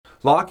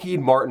Lockheed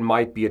Martin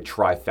might be a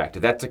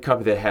trifecta. That's a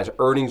company that has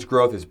earnings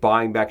growth, is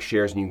buying back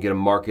shares, and you can get a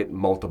market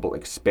multiple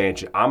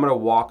expansion. I'm going to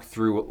walk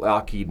through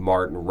Lockheed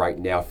Martin right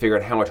now, figure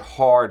out how much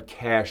hard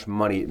cash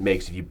money it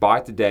makes. If you buy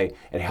it today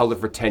and held it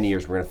for 10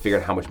 years, we're going to figure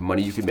out how much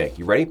money you can make.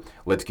 You ready?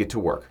 Let's get to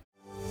work.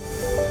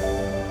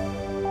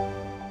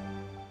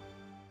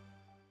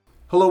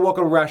 Hello,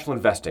 welcome to Rational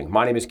Investing.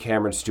 My name is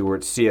Cameron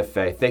Stewart,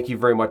 CFA. Thank you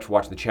very much for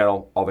watching the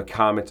channel, all the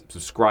comments,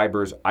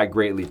 subscribers. I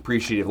greatly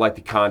appreciate it. If you like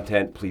the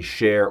content, please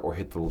share or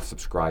hit the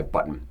subscribe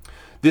button.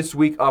 This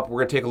week up,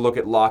 we're going to take a look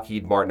at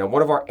Lockheed Martin. Now,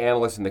 one of our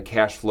analysts in the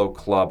Cash Flow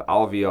Club,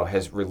 Alvio,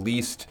 has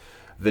released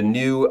the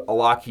new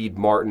Lockheed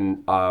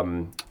Martin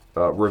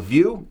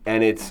review,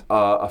 and it's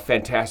a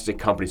fantastic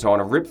company. So I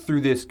want to rip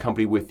through this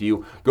company with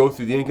you, go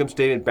through the income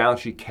statement, balance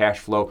sheet, cash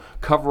flow,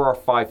 cover our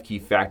 5 key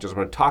factors. I'm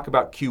going to talk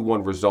about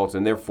Q1 results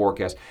and their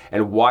forecast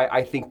and why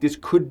I think this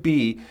could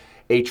be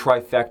a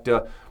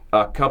trifecta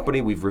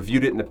company. We've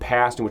reviewed it in the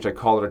past, in which I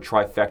call it a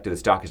trifecta. The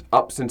stock is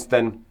up since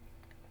then.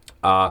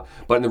 But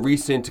in the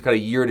recent kind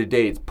of year to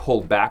date, it's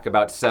pulled back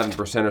about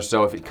 7% or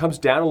so. If it comes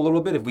down a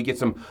little bit, if we get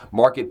some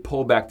market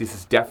pullback, this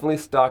is definitely a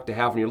stock to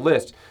have on your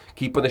list.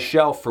 Keep on the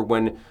shelf for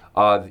when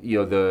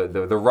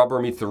the rubber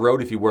meets the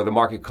road, if you will, the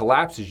market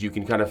collapses. You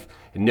can kind of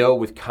know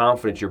with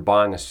confidence you're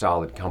buying a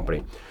solid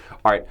company.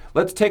 All right,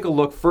 let's take a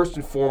look first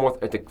and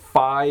foremost at the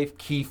 5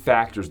 key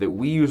factors that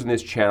we use in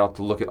this channel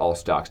to look at all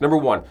stocks. Number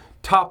 1,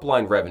 top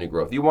line revenue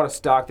growth. You want a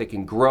stock that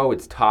can grow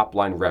its top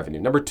line revenue.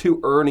 Number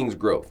 2, earnings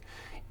growth.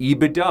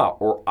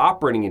 EBITDA or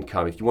operating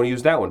income, if you want to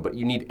use that one, but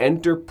you need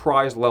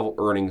enterprise level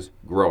earnings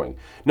growing.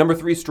 Number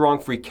 3, strong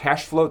free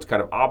cash flow. It's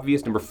kind of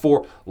obvious. Number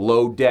 4,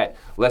 low debt,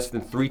 less than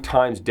 3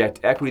 times debt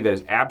to equity. That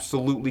is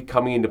absolutely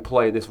coming into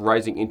play in this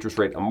rising interest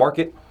rate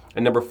market.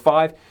 And number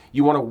 5,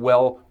 you want a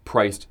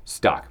well-priced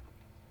stock.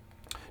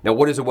 Now,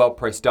 what is a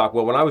well-priced stock?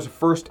 Well, when I was a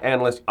first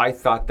analyst, I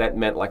thought that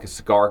meant like a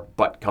cigar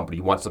butt company.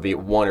 You want something at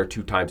 1 or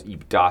 2 times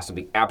EBITDA,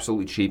 something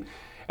absolutely cheap.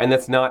 And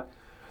that's not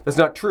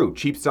true.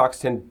 Cheap stocks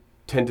tend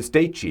to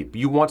stay cheap.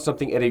 You want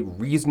something at a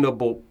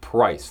reasonable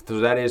price. So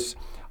that is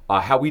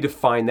how we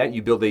define that.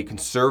 You build a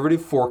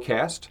conservative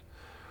forecast,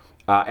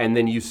 and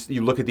then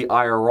you look at the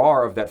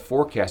IRR of that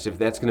forecast. If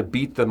that's going to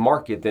beat the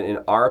market, then in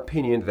our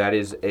opinion, that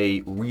is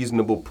a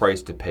reasonable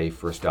price to pay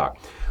for a stock.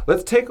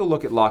 Let's take a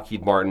look at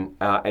Lockheed Martin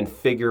and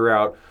figure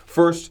out,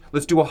 first,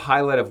 let's do a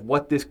highlight of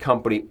what this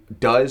company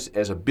does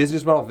as a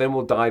business model. Then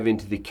we'll dive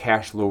into the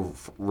cash flow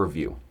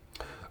review.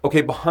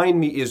 Okay, behind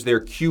me is their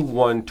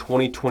Q1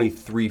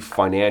 2023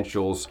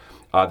 financials.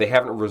 They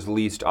haven't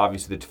released,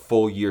 obviously, the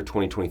full year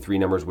 2023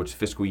 numbers, which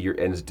fiscal year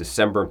ends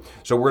December.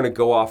 So we're going to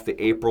go off the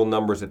April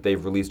numbers that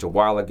they've released a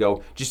while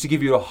ago, just to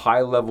give you a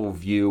high-level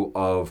view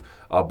of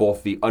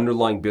both the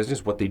underlying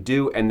business, what they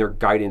do, and their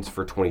guidance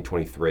for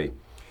 2023.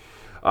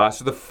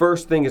 So the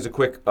first thing is a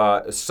quick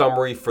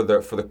summary for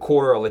the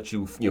quarter. I'll let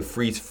you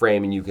freeze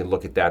frame, and you can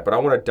look at that. But I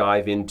want to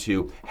dive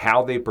into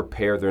how they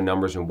prepare their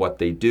numbers and what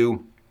they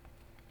do.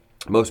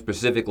 Most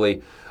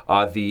specifically,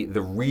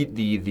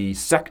 the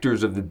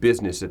sectors of the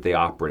business that they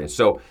operate in.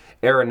 So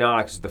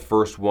aeronautics is the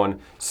first one.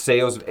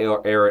 Sales of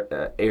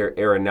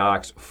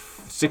aeronautics,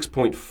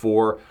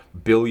 $6.4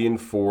 billion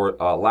for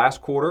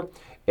last quarter,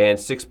 and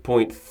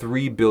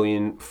 $6.3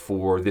 billion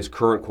for this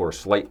current quarter.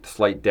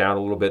 Slight down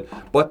a little bit,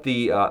 but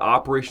the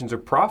operations are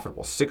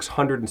profitable.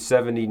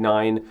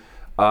 $679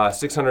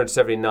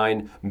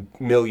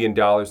 million and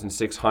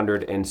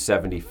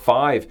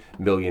 $675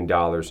 million,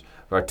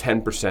 or a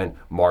 10%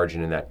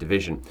 margin in that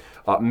division.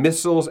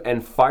 Missiles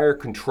and fire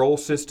control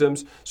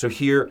systems. So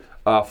here,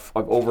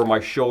 over my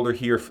shoulder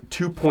here,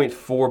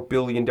 $2.4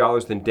 billion,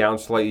 then down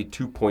slightly,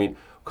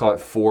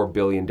 $4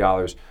 billion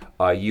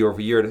year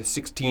over year at a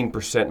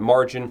 16%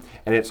 margin,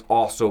 and it's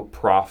also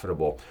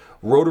profitable.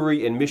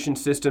 Rotary and mission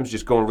systems,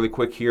 just going really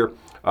quick here,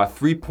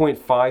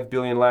 $3.5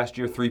 billion last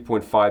year,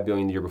 $3.5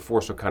 billion the year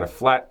before, so kind of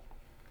flat.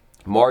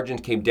 Margins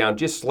came down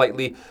just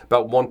slightly,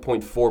 about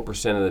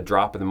 1.4% of the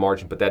drop in the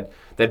margin, but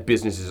that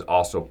business is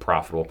also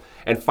profitable.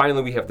 And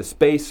finally, we have the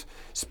space.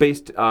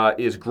 Space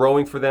is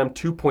growing for them,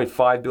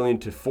 $2.5 billion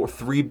to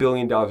 $3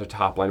 billion of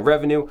top line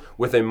revenue,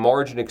 with a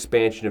margin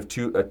expansion of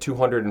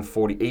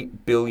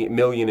 $248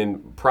 million in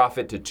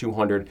profit to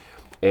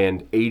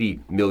 $280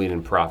 million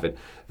in profit.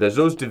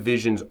 Those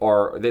divisions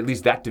are, at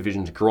least that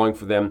division is growing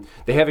for them.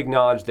 They have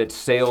acknowledged that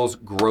sales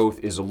growth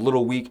is a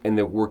little weak, and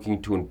they're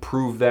working to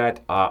improve that.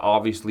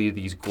 Obviously,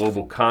 these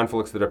global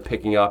conflicts that are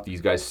picking up,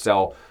 these guys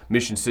sell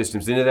mission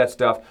systems into that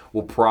stuff,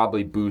 will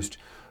probably boost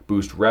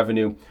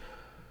revenue.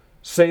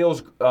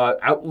 Sales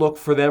outlook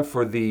for them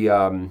for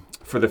the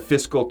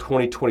fiscal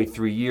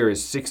 2023 year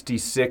is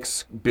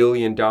 $66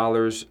 billion.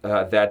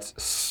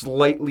 That's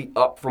slightly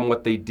up from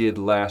what they did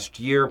last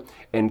year.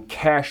 And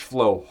cash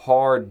flow,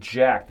 hard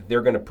jacked,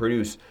 they're going to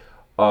produce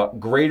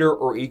greater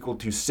or equal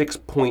to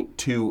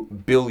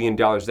 $6.2 billion.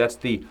 That's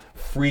the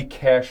free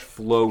cash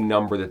flow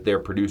number that they're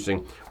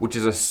producing, which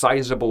is a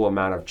sizable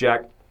amount of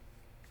jack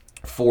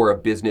for a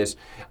business,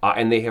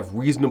 and they have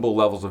reasonable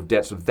levels of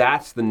debt. So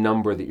that's the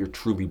number that you're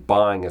truly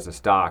buying as a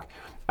stock.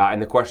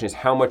 And the question is,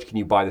 how much can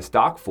you buy the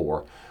stock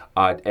for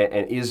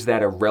And is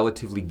that a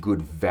relatively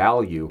good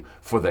value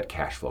for that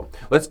cash flow?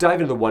 Let's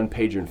dive into the one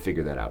pager and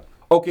figure that out.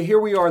 Okay, here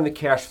we are in the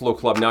Cash Flow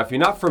Club. Now, if you're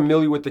not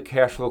familiar with the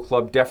Cash Flow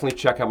Club, definitely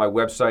check out my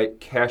website,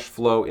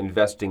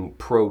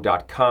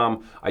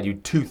 cashflowinvestingpro.com. I do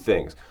two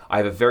things. I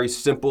have a very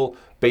simple,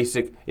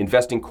 basic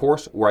investing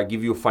course where I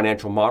give you a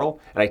financial model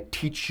and I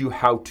teach you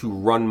how to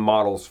run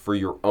models for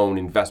your own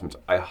investments.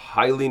 I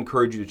highly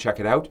encourage you to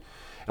check it out.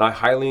 And I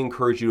highly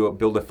encourage you to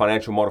build a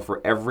financial model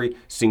for every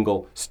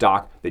single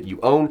stock that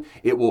you own.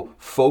 It will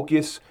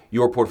focus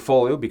your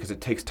portfolio because it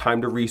takes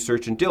time to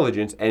research and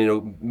diligence, and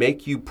it'll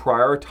make you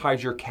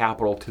prioritize your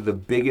capital to the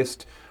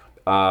biggest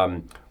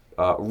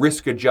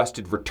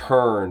risk-adjusted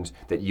returns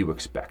that you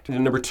expect.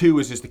 And number two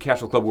is just the Cash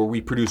Flow Club, where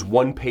we produce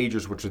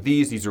one-pagers, which are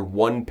these. These are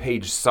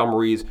one-page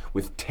summaries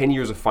with 10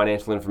 years of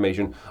financial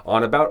information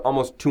on about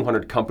almost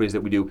 200 companies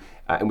that we do,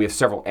 and we have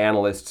several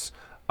analysts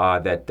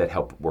that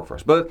help work for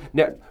us. But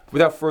now,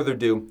 without further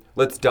ado,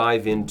 let's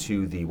dive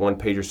into the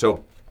one-pager.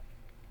 So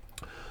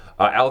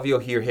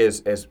Alvio here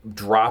has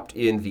dropped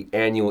in the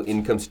annual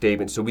income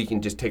statement, so we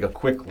can just take a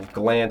quick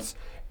glance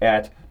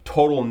at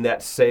total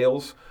net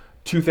sales,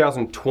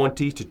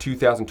 2020 to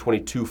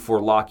 2022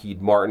 for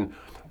Lockheed Martin.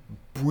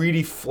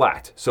 Pretty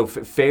flat, so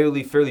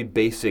fairly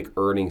basic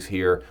earnings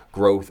here,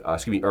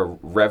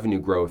 revenue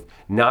growth,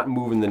 not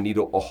moving the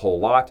needle a whole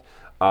lot.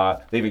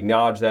 They've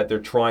acknowledged that they're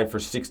trying for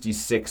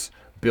 $66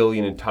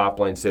 billion in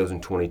top-line sales in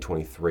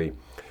 2023.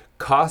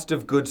 Cost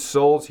of goods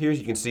sold here,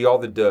 you can see all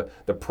the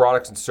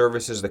products and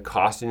services, the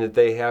costing that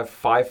they have,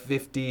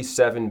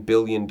 $557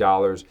 billion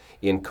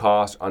in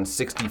cost on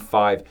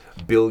 $65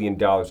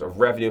 billion of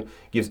revenue,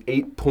 gives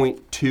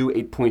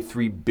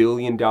 $8.3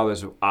 billion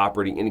of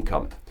operating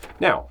income.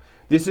 Now,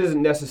 this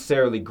isn't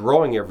necessarily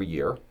growing every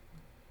year.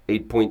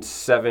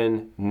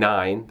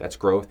 8.79, that's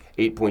growth.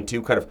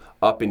 8.2, kind of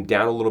up and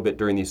down a little bit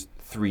during these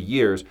 3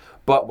 years.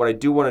 But what I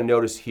do want to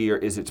notice here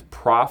is it's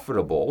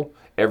profitable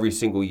every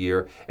single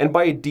year and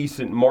by a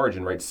decent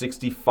margin, right?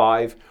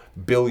 $65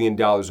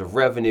 billion of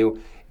revenue,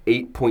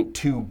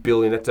 $8.2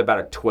 billion, that's about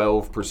a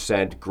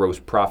 12% gross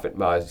profit,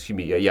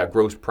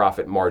 gross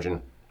profit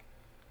margin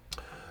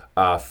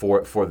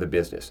for the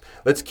business.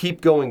 Let's keep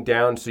going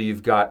down. So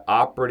you've got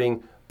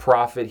operating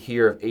profit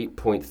here of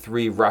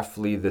 8.3,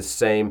 roughly the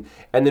same.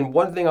 And then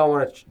one thing I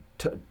want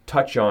to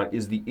touch on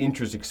is the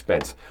interest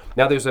expense.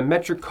 Now there's a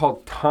metric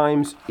called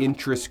times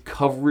interest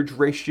coverage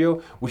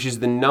ratio, which is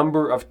the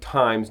number of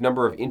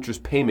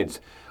interest payments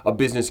a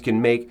business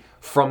can make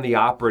from the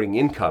operating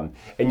income.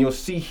 And you'll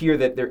see here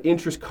that their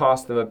interest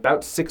costs them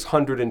about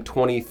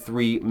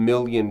 $623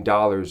 million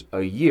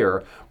a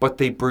year, but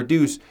they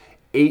produce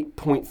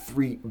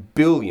 $8.3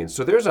 billion.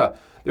 So there's a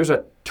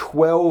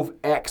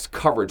 12x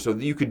coverage, so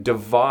that you could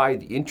divide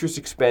the interest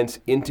expense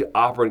into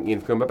operating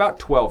income about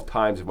 12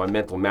 times if my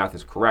mental math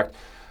is correct,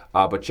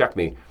 but check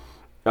me.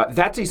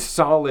 That's a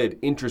solid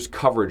interest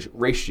coverage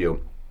ratio.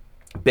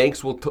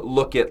 Banks will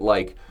look at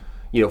 4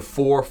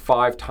 or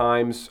 5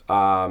 times,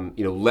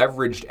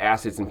 leveraged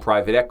assets in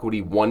private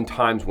equity, 1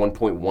 times,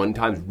 1.1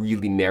 times,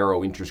 really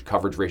narrow interest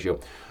coverage ratio.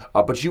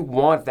 But you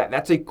want that.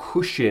 That's a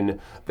cushion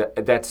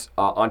that's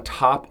on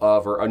top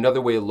of, or another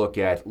way to look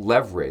at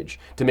leverage,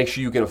 to make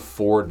sure you can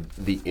afford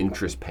the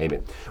interest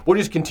payment. We'll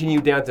just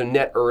continue down to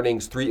net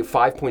earnings,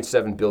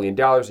 $5.7 billion,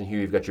 and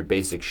here you've got your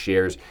basic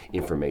shares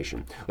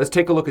information. Let's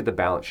take a look at the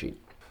balance sheet.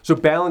 So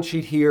balance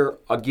sheet here,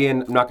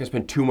 again, I'm not going to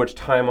spend too much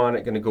time on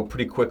it, going to go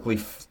pretty quickly.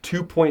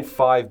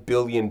 $2.5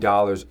 billion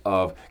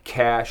of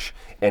cash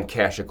and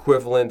cash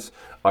equivalents.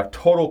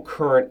 Total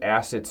current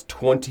assets,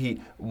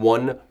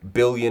 $21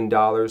 billion.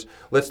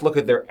 Let's look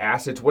at their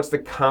assets. What's the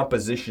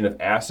composition of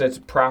assets?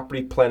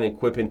 Property, plant, and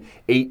equipment,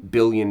 $8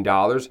 billion.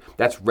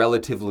 That's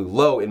relatively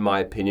low, in my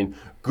opinion.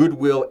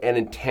 Goodwill and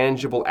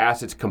intangible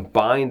assets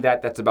combined,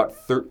 that's about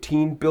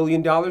 $13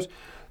 billion.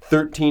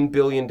 $13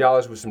 billion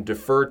with some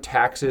deferred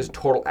taxes,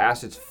 total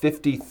assets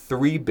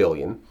 $53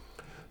 billion.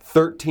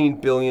 $13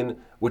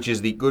 billion, which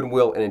is the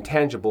goodwill and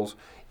intangibles,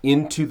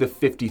 into the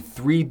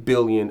 $53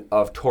 billion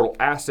of total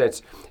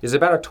assets is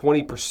about a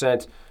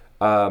 20%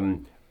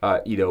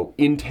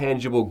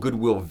 intangible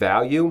goodwill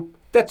value.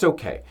 That's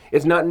okay.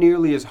 It's not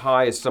nearly as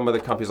high as some of the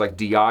companies like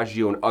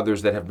Diageo and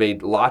others that have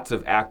made lots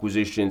of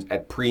acquisitions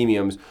at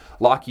premiums.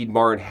 Lockheed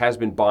Martin has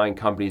been buying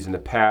companies in the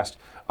past.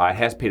 It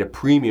has paid a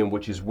premium,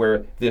 which is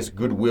where this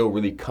goodwill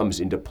really comes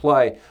into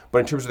play. But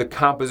in terms of the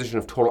composition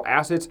of total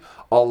assets,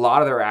 a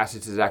lot of their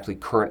assets is actually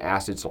current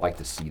assets. I like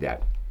to see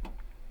that.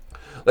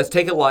 Let's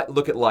take a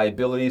look at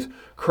liabilities.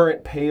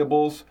 Current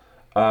payables,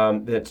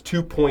 that's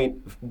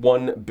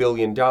 $2.1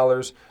 billion.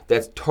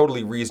 That's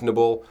totally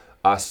reasonable.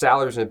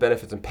 Salaries and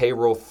benefits and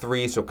payroll,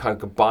 3. So kind of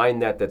combine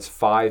that's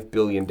 $5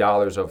 billion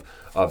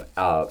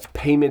of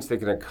payments that are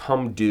going to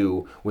come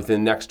due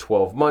within the next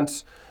 12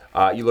 months.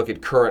 You look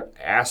at current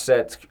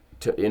assets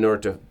in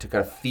order to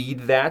kind of feed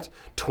that,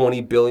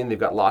 $20 billion. They've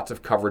got lots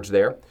of coverage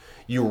there.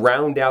 You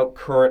round out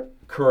total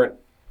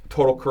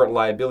current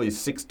liabilities,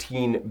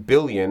 $16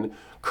 billion.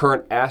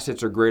 Current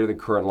assets are greater than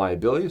current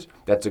liabilities.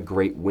 That's a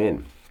great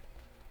win.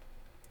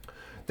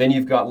 Then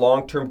you've got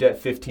long-term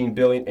debt, $15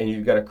 billion, and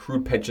you've got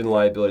accrued pension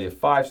liability of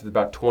 $5 billion, so there's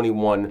about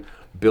 $21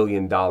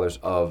 billion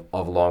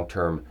of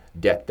long-term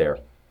debt there.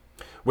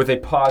 With a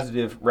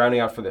positive, rounding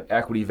out for the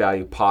equity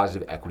value,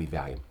 positive equity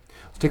value.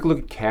 Let's take a look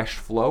at cash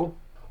flow.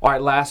 All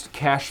right, last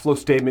cash flow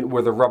statement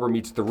where the rubber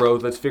meets the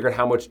road. Let's figure out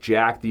how much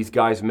jack these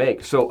guys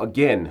make. So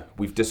again,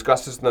 we've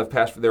discussed this in the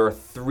past. There are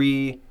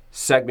 3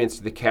 segments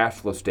to the cash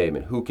flow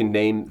statement. Who can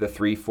name the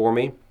 3 for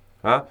me?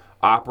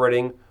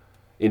 Operating,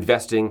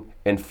 investing,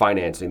 and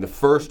financing. The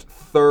first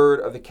third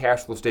of the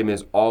cash flow statement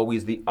is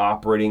always the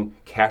operating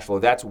cash flow.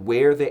 That's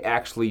where they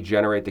actually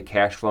generate the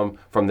cash flow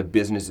from the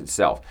business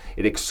itself.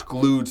 It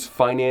excludes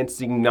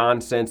financing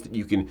nonsense that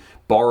you can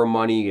borrow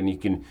money and you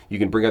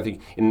can bring up.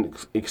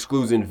 It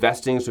excludes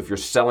investing. So if you're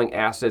selling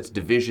assets,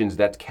 divisions,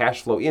 that's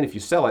cash flow in if you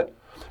sell it.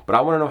 But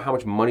I want to know how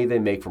much money they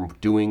make from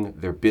doing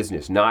their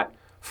business, not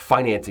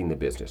financing the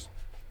business.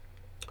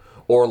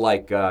 Or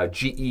like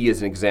GE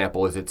as an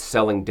example, is it's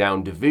selling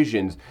down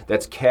divisions.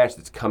 That's cash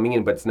that's coming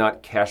in, but it's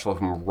not cash flow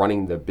from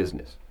running the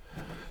business.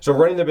 So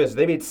running their business,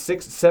 they made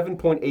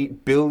 $7.8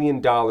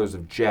 billion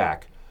of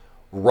jack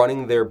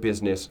running their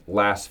business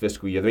last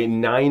fiscal year. They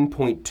made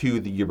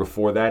 9.2 the year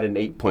before that and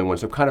 8.1.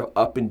 So kind of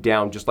up and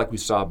down, just like we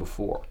saw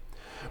before.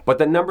 But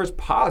that number is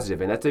positive,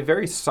 and that's a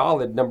very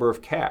solid number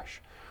of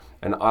cash.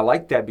 And I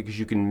like that because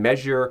you can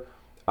measure.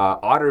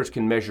 Auditors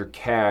can measure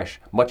cash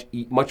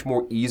much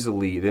more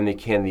easily than they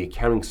can the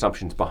accounting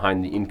assumptions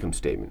behind the income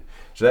statement.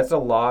 So that's a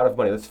lot of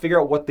money. Let's figure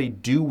out what they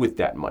do with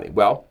that money.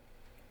 Well,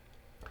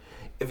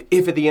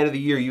 if at the end of the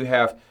year you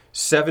have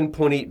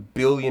 $7.8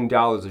 billion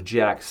of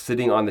jack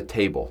sitting on the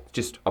table,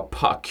 just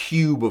a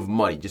cube of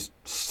money just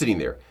sitting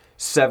there,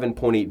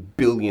 $7.8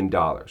 billion.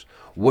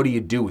 What do you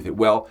do with it?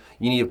 Well,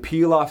 you need to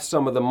peel off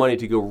some of the money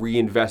to go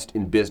reinvest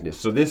in business.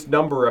 So this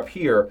number up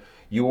here,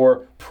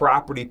 your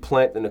property,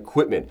 plant, and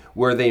equipment,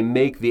 where they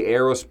make the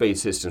aerospace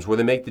systems, where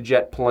they make the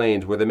jet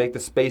planes, where they make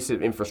the space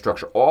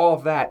infrastructure, all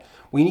of that,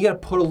 well, you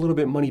got to put a little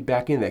bit of money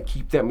back in that,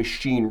 keep that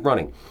machine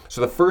running.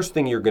 So the first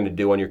thing you're going to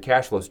do on your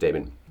cash flow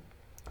statement,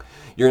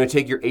 you're going to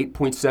take your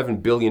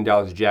 $8.7 billion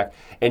of jack,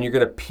 and you're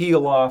going to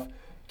peel off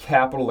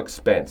capital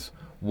expense.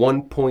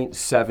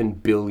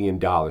 $1.7 billion.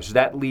 So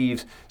that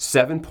leaves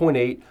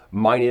 7.8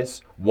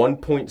 minus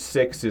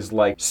 1.6 is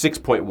like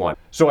 6.1.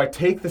 So I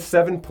take the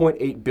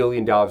 $7.8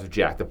 billion of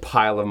jack, the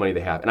pile of money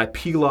they have, and I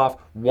peel off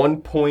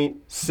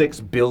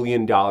 $1.6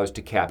 billion to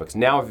CapEx.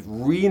 Now I've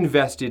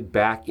reinvested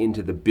back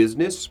into the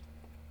business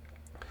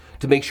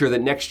to make sure that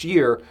next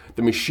year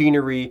the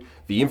machinery,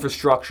 the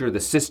infrastructure,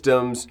 the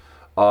systems,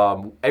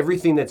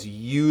 everything that's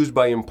used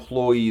by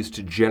employees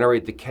to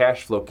generate the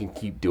cash flow can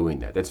keep doing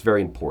that. That's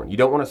very important. You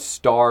don't want to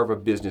starve a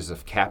business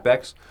of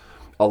CapEx.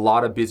 A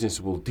lot of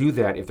businesses will do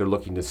that if they're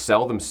looking to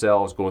sell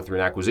themselves, going through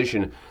an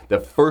acquisition. The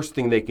first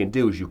thing they can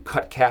do is you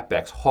cut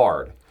CapEx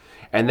hard,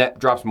 and that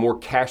drops more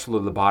cash flow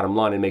to the bottom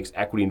line and makes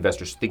equity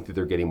investors think that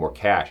they're getting more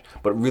cash.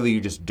 But really,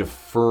 you're just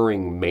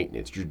deferring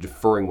maintenance. You're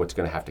deferring what's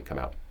going to have to come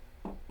out.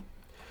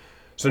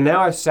 So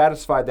now I've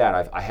satisfied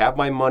that. I have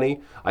my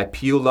money. I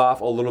peeled off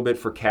a little bit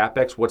for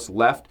CapEx. What's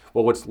left?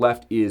 Well, what's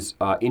left is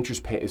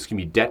interest payments. It's going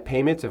to be debt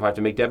payments if I have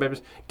to make debt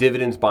payments,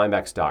 dividends, buying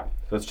back stock.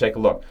 So let's take a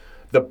look.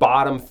 The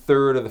bottom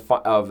third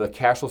of the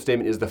cash flow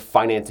statement is the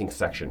financing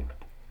section.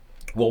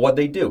 Well, what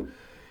they do?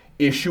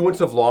 Issuance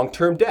of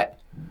long-term debt,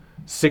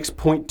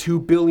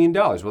 $6.2 billion.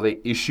 Well, they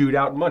issued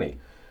out money.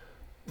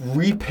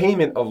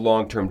 Repayment of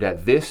long-term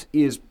debt. This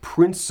is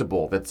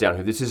principal that's down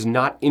here. This is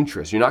not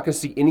interest. You're not going to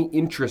see any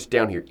interest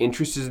down here.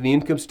 Interest is in the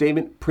income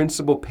statement.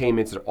 Principal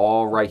payments are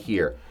all right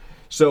here.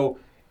 So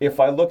if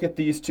I look at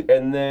these two,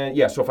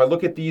 so if I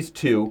look at these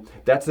two,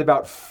 that's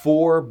about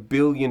 $4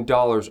 billion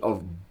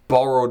of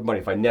borrowed money.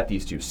 If I net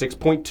these two,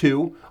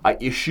 6.2, I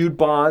issued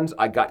bonds,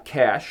 I got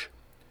cash.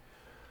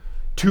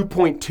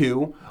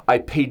 2.2, I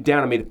paid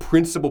down, I made a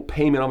principal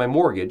payment on my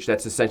mortgage.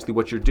 That's essentially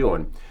what you're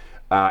doing.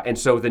 And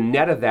so the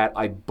net of that,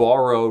 I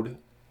borrowed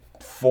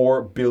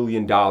 $4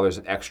 billion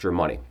of extra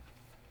money.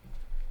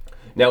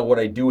 Now, what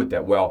I do with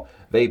that? Well,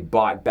 they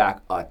bought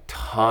back a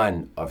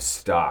ton of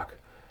stock.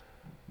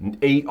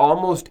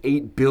 Almost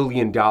 $8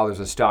 billion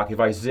of stock. If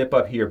I zip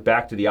up here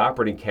back to the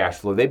operating cash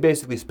flow, they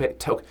basically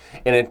took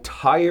an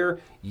entire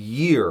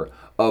year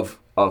of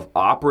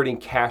operating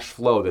cash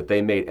flow that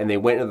they made, and they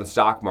went into the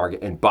stock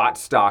market and bought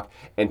stock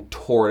and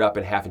tore it up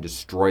in half and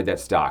destroyed that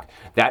stock.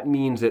 That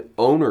means that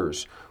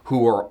owners who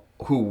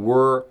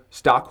were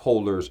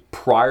stockholders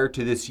prior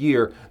to this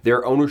year,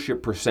 their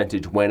ownership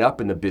percentage went up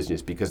in the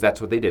business because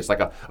that's what they did. It's like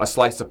a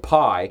slice of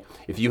pie.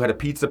 If you had a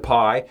pizza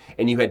pie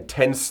and you had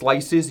 10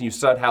 slices and you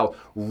somehow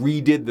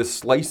redid the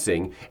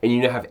slicing and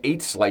you now have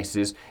 8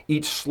 slices,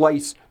 each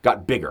slice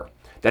got bigger.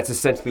 That's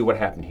essentially what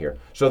happened here.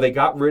 So they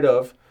got rid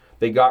of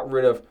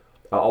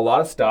a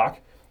lot of stock,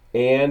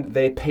 and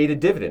they paid a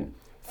dividend,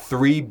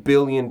 $3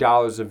 billion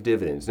of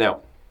dividends.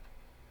 Now,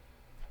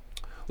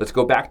 let's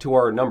go back to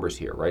our numbers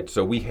here, right?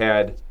 So we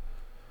had,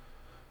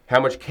 how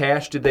much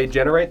cash did they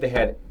generate? They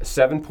had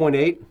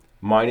 7.8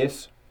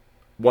 minus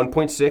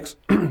 1.6.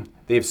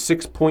 They have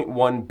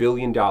 $6.1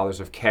 billion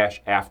of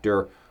cash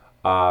after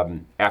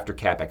after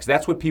CapEx.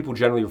 That's what people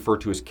generally refer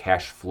to as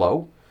cash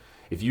flow.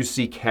 If you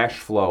see cash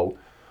flow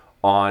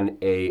on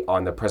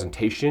the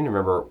presentation,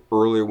 remember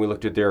earlier we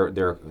looked at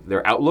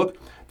their outlook,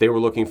 they were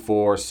looking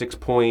for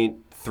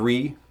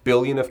 6.3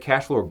 billion of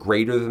cash flow or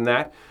greater than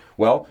that.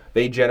 Well,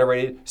 they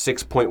generated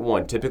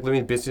 6.1. Typically,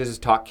 when businesses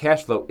talk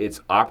cash flow, it's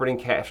operating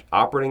cash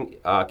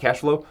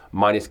flow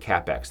minus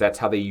CapEx. That's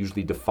how they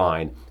usually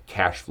define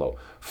cash flow.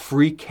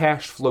 Free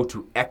cash flow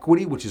to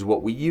equity, which is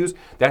what we use,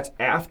 that's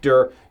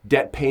after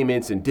debt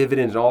payments and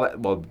dividends and all that.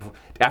 Well,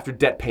 after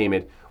debt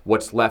payment,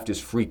 what's left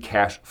is free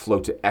cash flow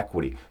to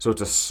equity. So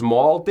it's a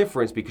small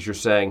difference because you're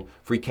saying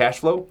free cash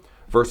flow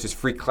versus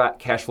free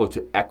cash flow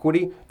to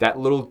equity. That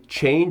little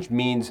change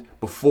means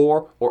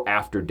before or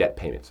after debt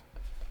payments.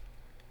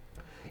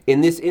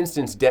 In this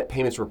instance, debt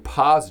payments were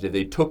positive.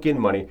 They took in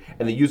money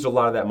and they used a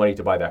lot of that money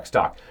to buy back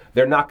stock.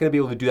 They're not going to be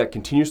able to do that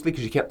continuously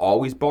because you can't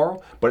always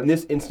borrow, but in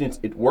this instance,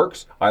 it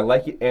works. I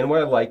like it, and what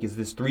I like is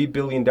this $3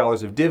 billion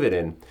of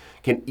dividend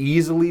can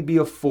easily be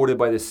afforded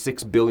by the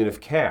 $6 billion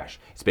of cash.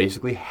 It's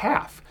basically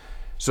half.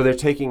 So they're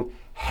taking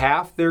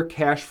half their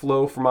cash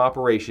flow from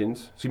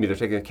operations, they're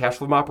taking the cash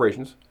flow from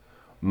operations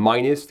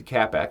minus the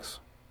CapEx.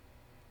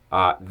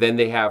 Then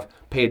they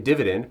pay a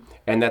dividend,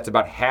 and that's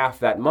about half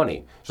that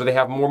money. So they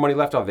have more money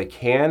left over. They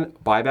can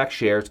buy back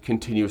shares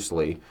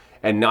continuously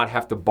and not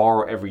have to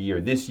borrow every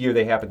year. This year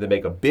they happen to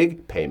make a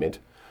big payment,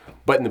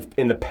 but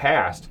in the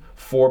past,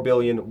 $4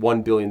 billion,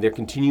 $1 billion, they're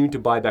continuing to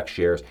buy back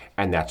shares,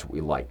 and that's what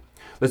we like.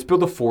 Let's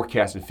build a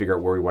forecast and figure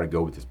out where we want to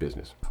go with this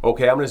business.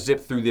 Okay, I'm going to zip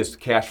through this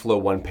cash flow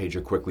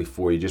one-pager quickly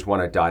for you. Just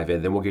want to dive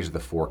in, then we'll get to the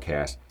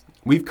forecast.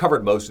 We've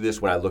covered most of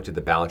this when I looked at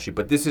the balance sheet,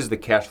 but this is the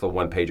cash flow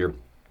one-pager.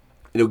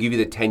 It'll give you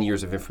the 10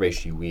 years of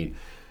information you need.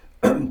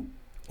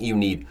 You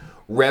need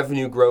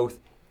revenue growth,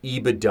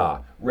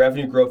 EBITDA.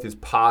 Revenue growth is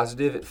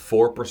positive at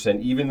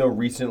 4%, even though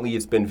recently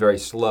it's been very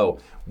slow.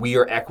 We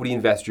are equity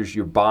investors.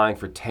 You're buying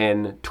for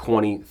 10,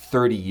 20,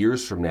 30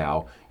 years from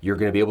now. You're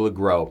going to be able to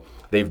grow.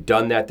 They've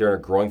done that. They're in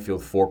a growing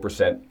field,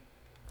 4%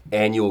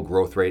 annual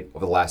growth rate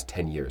over the last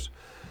 10 years.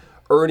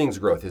 Earnings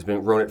growth has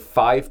been grown at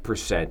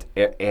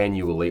 5%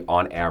 annually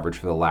on average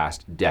for the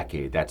last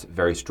decade. That's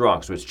very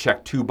strong. So it's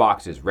checked two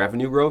boxes,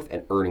 revenue growth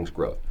and earnings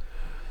growth.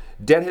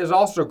 Debt has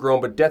also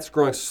grown, but debt's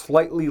growing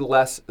slightly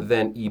less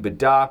than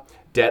EBITDA.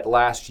 Debt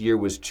last year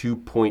was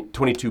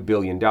 $22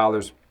 billion.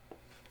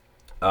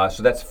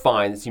 So that's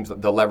fine. It seems like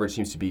the leverage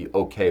seems to be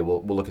okay.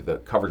 We'll look at the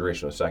coverage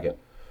ratio in a second.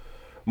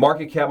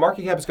 Market cap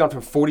has gone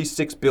from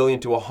 $46 billion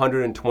to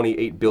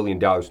 $128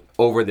 billion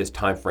over this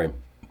time frame.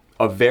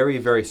 A very,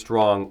 very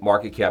strong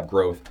market cap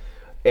growth,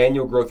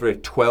 annual growth rate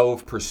of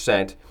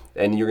 12%,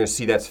 and you're going to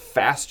see that's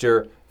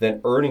faster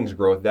than earnings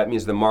growth. That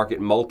means the market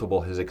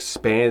multiple has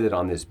expanded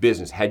on this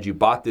business. Had you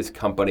bought this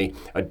company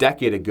a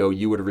decade ago,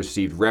 you would have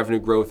received revenue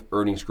growth,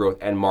 earnings growth,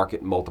 and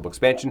market multiple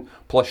expansion,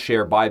 plus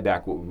share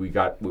buyback,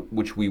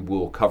 which we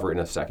will cover in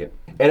a second.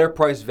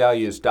 Enterprise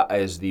value is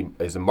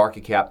the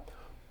market cap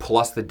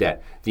plus the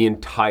debt, the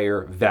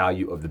entire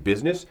value of the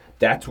business.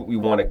 That's what we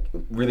want to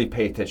really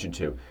pay attention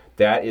to.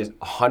 That is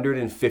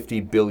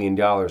 $150 billion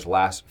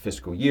last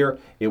fiscal year.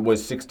 It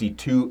was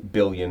 $62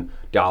 billion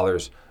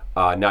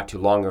not too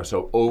long ago.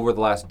 So over the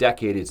last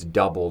decade, it's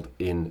doubled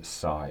in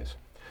size.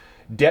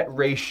 Debt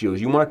ratios.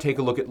 You want to take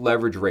a look at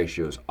leverage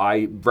ratios.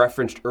 I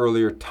referenced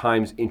earlier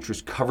times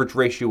interest coverage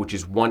ratio, which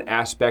is one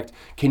aspect.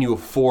 Can you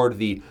afford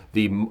the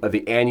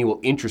annual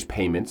interest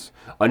payments?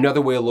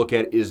 Another way to look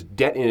at it is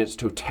debt in its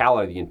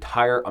totality, the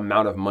entire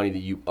amount of money that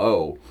you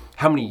owe.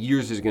 How many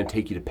years is it going to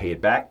take you to pay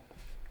it back?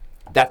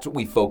 That's what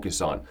we focus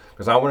on,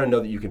 because I want to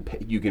know that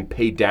you can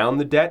pay down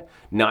the debt,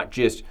 not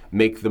just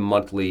make the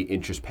monthly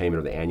interest payment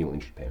or the annual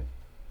interest payment.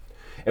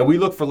 And we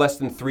look for less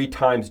than 3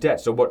 times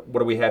debt. So what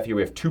do we have here?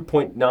 We have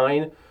 2.9,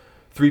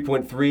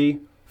 3.3,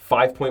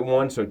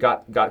 5.1. So it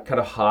got kind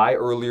of high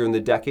earlier in the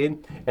decade,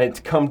 and it's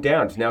come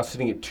down. It's now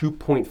sitting at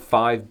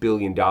 $2.5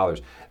 billion.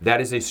 That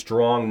is a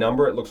strong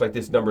number. It looks like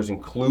this number is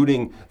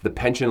including the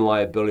pension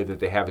liability that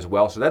they have as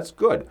well. So that's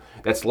good.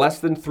 That's less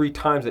than 3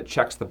 times. That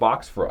checks the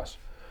box for us.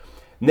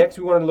 Next,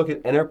 we want to look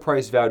at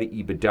enterprise value to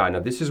EBITDA.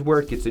 Now, this is where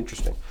it gets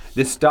interesting.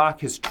 This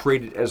stock has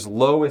traded as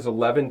low as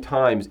 11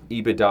 times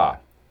EBITDA.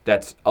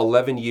 That's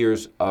 11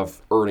 years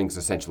of earnings,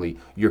 essentially,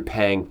 you're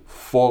paying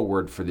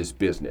forward for this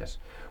business,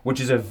 which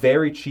is a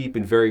very cheap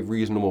and very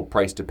reasonable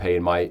price to pay,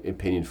 in my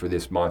opinion, for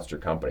this monster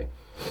company.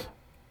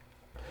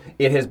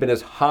 It has been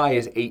as high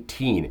as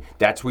 18.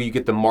 That's where you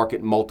get the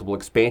market multiple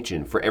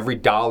expansion. For every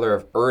dollar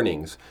of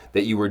earnings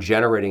that you were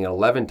generating at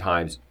 11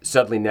 times,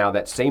 suddenly now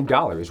that same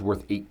dollar is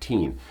worth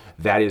 18.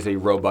 That is a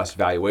robust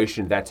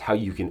valuation. That's how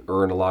you can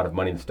earn a lot of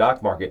money in the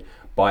stock market,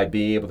 by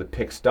being able to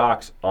pick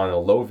stocks on a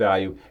low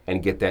value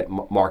and get that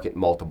market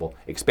multiple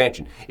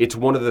expansion. It's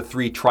one of the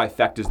 3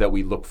 trifectas that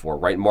we look for,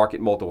 right?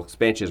 Market multiple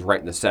expansion is right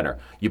in the center.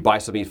 You buy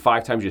something at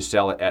 5 times, you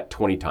sell it at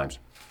 20 times.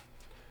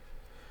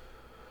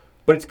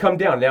 But it's come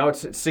down. Now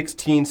it's at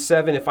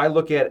 16.7. If I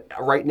look at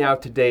right now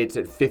today, it's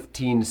at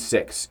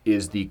 15.6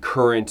 is the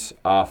current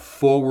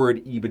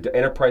forward EBITDA,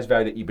 enterprise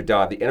value to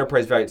EBITDA. The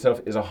enterprise value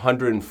itself is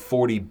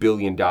 $140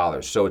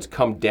 billion. So it's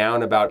come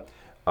down about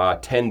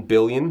 $10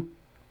 billion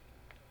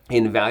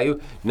in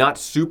value. Not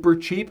super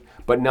cheap,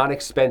 but not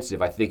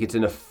expensive. I think it's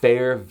in a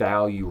fair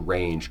value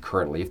range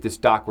currently. If this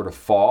stock were to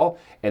fall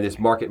and this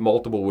market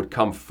multiple would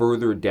come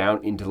further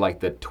down into like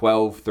the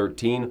 12,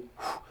 13,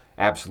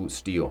 absolute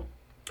steal.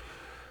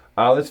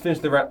 Let's finish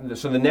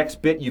so the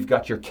next bit, you've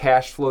got your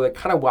cash flow that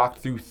kind of walked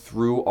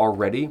through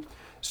already.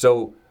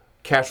 So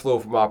cash flow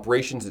from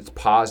operations, it's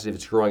positive.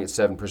 It's growing at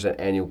 7%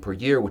 annual per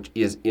year, which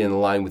is in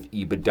line with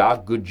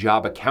EBITDA. Good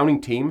job, accounting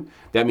team.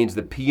 That means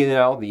the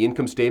P&L, the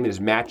income statement, is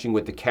matching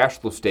with the cash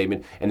flow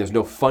statement, and there's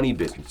no funny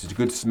business. It's a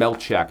good smell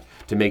check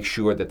to make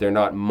sure that they're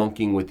not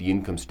monkeying with the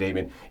income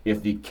statement.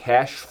 If the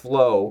cash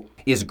flow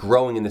is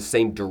growing in the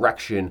same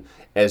direction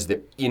as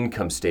the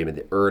income statement,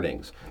 the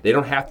earnings, they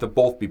don't have to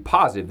both be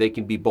positive. They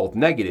can be both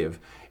negative.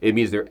 It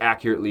means they're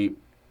accurately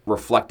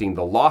reflecting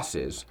the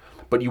losses,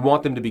 but you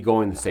want them to be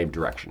going in the same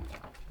direction.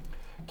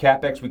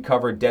 CapEx we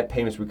covered, debt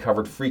payments we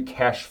covered, free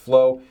cash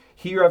flow.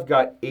 Here I've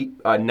got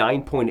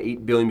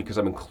 $9.8 billion because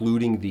I'm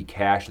including the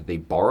cash that they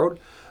borrowed.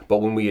 But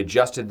when we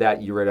adjusted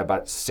that, you're at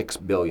about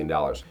 $6 billion.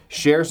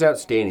 Shares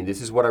outstanding,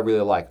 this is what I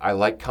really like. I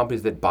like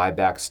companies that buy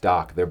back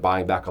stock. They're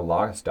buying back a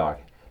lot of stock.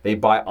 They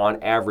buy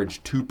on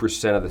average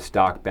 2% of the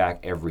stock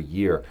back every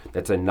year.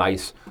 That's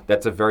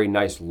a very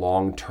nice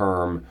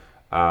long-term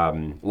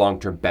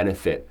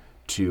benefit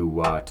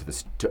to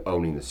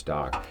owning the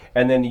stock.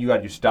 And then you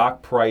got your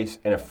stock price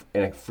and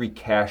a free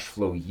cash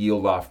flow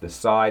yield off the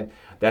side.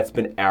 That's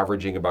been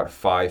averaging about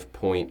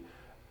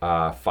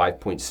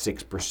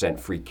 5.6%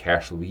 free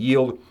cash flow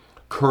yield.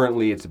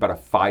 Currently, it's about a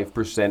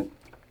 5%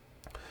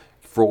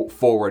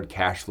 forward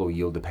cash flow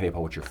yield, depending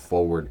upon what your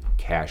forward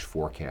cash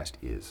forecast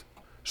is.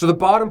 So the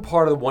bottom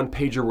part of the one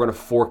pager, we're going to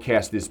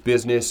forecast this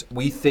business.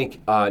 We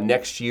think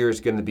next year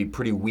is going to be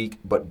pretty weak,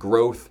 but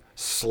growth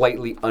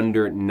slightly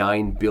under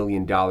 $9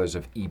 billion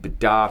of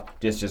EBITDA.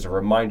 Just as a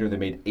reminder, they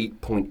made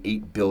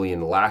 $8.8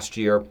 billion last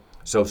year,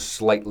 so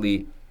slight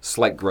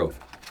growth,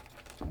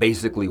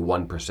 basically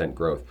 1%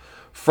 growth.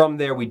 From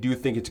there, we do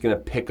think it's going to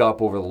pick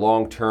up over the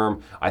long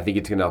term. I think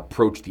it's going to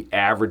approach the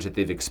average that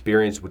they've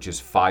experienced, which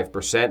is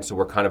 5%. So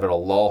we're kind of in a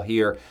lull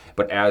here.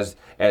 But as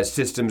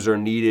systems are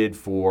needed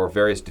for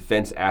various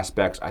defense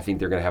aspects, I think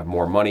they're going to have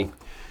more money.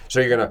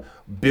 So you're going to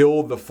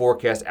build the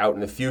forecast out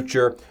in the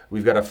future.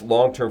 We've got a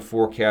long-term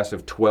forecast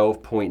of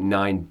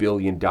 $12.9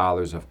 billion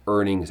of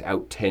earnings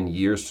out 10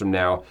 years from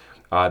now.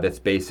 That's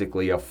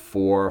basically a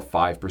 4 or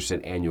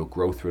 5% annual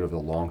growth rate over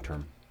the long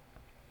term.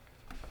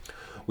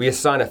 We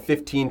assign a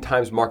 15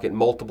 times market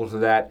multiple to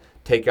that,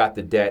 take out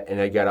the debt, and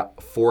I got a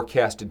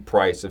forecasted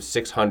price of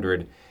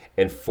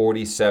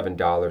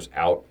 $647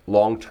 out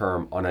long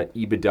term on an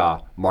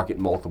EBITDA market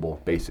multiple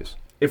basis.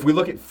 If we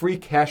look at free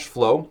cash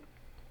flow,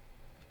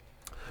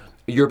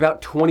 you're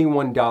about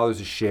 $21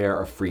 a share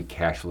of free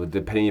cash flow,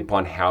 depending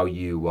upon how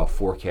you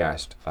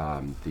forecast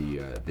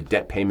the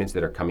debt payments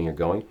that are coming or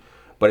going.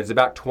 But it's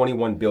about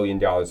 $21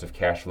 billion of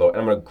cash flow. And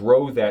I'm going to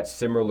grow that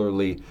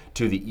similarly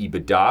to the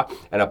EBITDA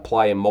and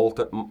apply a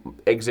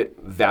exit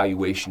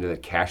valuation to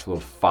that cash flow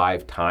of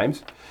 5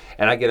 times.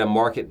 And I get a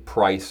market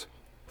price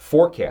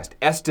forecast,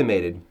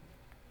 estimated.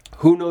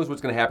 Who knows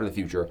what's going to happen in the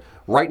future?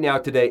 Right now,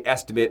 today,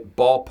 estimate,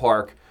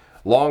 ballpark,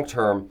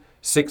 long-term,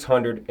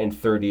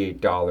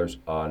 $638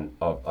 on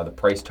the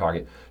price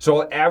target. So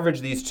I'll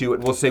average these two,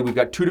 and we'll say we've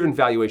got 2 different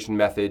valuation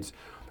methods.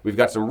 We've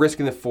got some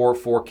risk in the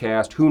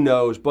forecast, who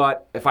knows,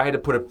 but if I had to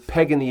put a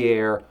peg in the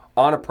air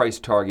on a price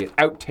target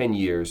out 10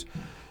 years,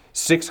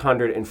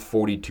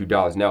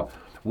 $642. Now,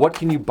 what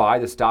can you buy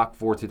the stock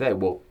for today?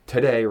 Well,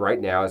 today, right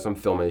now, as I'm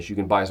filming this, you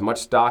can buy as much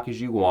stock as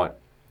you want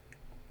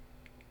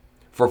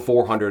for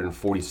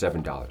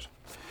 $447.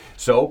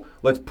 So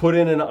let's put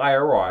in an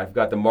IRR. I've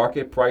got the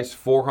market price,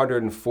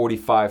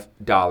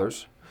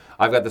 $445.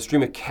 I've got the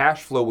stream of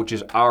cash flow, which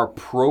is our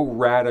pro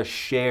rata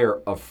share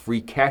of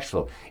free cash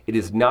flow. It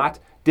is not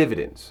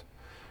dividends.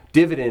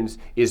 Dividends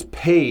is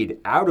paid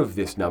out of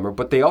this number,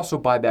 but they also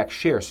buy back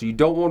shares. So you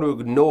don't want to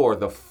ignore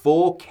the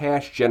full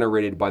cash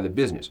generated by the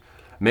business.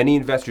 Many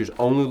investors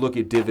only look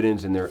at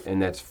dividends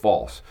and that's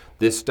false.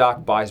 This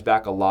stock buys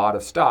back a lot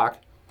of stock.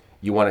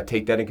 You want to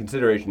take that in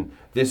consideration.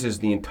 This is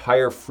the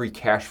entire free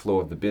cash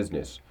flow of the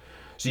business.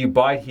 So you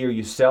buy it here,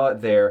 you sell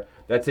it there.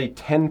 That's a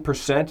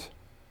 10%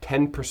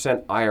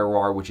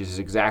 IRR, which is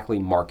exactly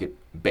market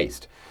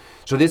based.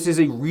 So this is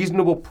a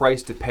reasonable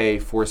price to pay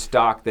for a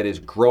stock that is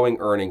growing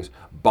earnings,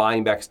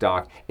 buying back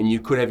stock, and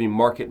you could have a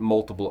market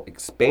multiple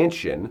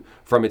expansion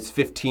from its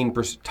 15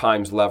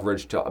 times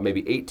leverage to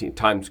maybe 18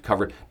 times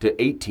covered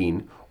to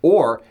 18.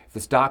 Or if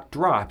the stock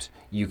drops,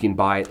 you can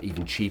buy it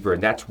even cheaper.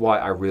 And that's why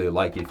I really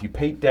like it. If you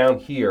pay down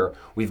here,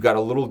 we've got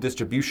a little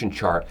distribution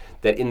chart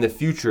that in the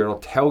future it'll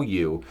tell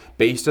you,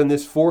 based on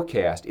this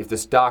forecast, if the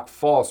stock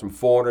falls from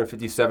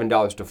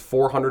 $457 to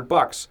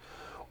 $400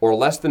 or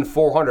less than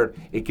 $400,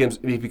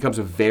 it becomes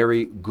a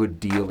very good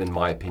deal in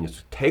my opinion.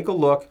 So take a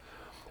look.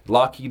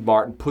 Lockheed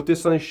Martin, put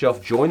this on the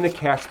shelf, join the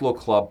cash flow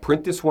club,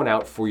 print this one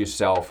out for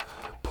yourself,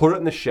 put it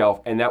on the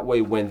shelf, and that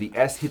way when the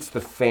S hits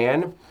the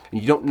fan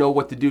and you don't know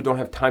what to do, don't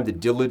have time to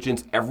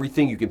diligence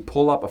everything, you can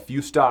pull up a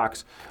few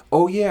stocks.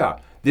 Oh yeah,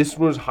 This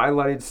was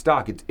highlighted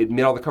stock. It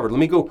made all the cover. Let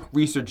me go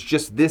research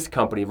just this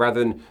company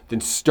rather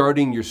than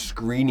starting your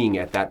screening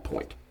at that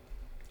point.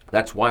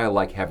 That's why I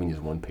like having these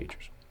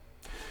one-pagers.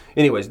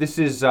 Anyways, this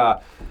is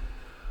a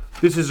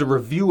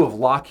review of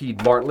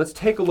Lockheed Martin. Let's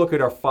take a look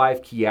at our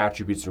 5 key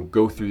attributes and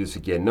go through this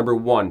again. Number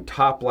 1,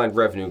 top line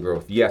revenue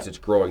growth. Yes, it's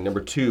growing.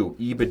 Number 2,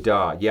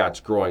 EBITDA. Yeah,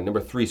 it's growing. Number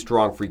 3,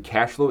 strong free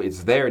cash flow.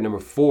 It's there. Number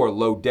 4,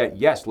 low debt.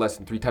 Yes, less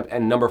than 3 times.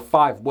 And number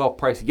 5, well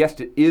priced. Yes,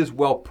 it is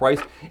well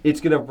priced. It's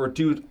going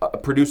to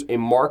produce a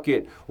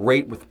market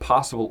rate with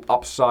possible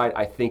upside,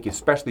 I think,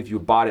 especially if you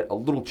bought it a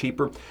little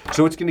cheaper.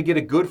 So it's going to get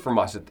a good from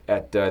us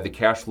at the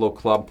Cash Flow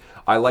Club.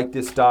 I like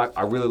this stock.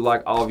 I really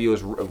like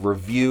Olivia's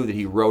review that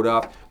he wrote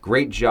up.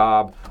 Great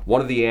job.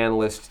 One of the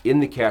analysts in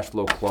the Cash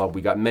Flow Club.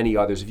 We got many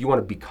others. If you want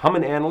to become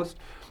an analyst,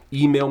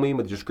 email me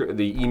with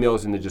the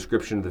emails in the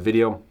description of the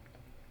video.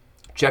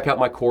 Check out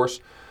my course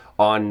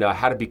on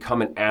how to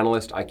become an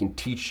analyst. I can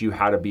teach you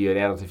how to be an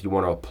analyst if you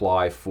want to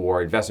apply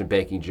for investment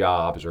banking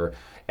jobs or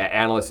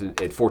analysts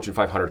at Fortune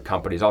 500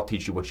 companies. I'll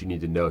teach you what you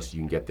need to know so you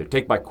can get there.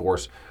 Take my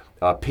course.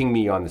 Ping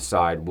me on the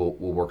side. We'll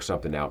work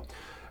something out.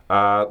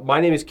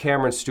 My name is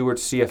Cameron Stewart,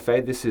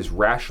 CFA. This is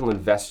Rational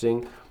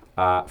Investing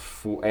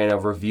and a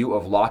review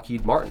of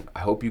Lockheed Martin. I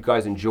hope you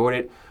guys enjoyed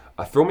it.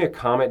 Throw me a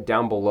comment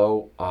down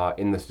below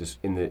in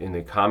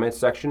the comments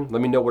section.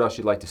 Let me know what else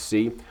you'd like to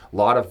see. A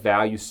lot of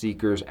value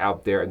seekers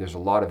out there, and there's a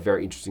lot of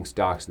very interesting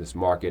stocks in this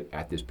market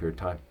at this period of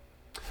time.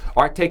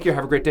 All right, take care.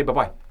 Have a great day.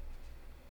 Bye-bye.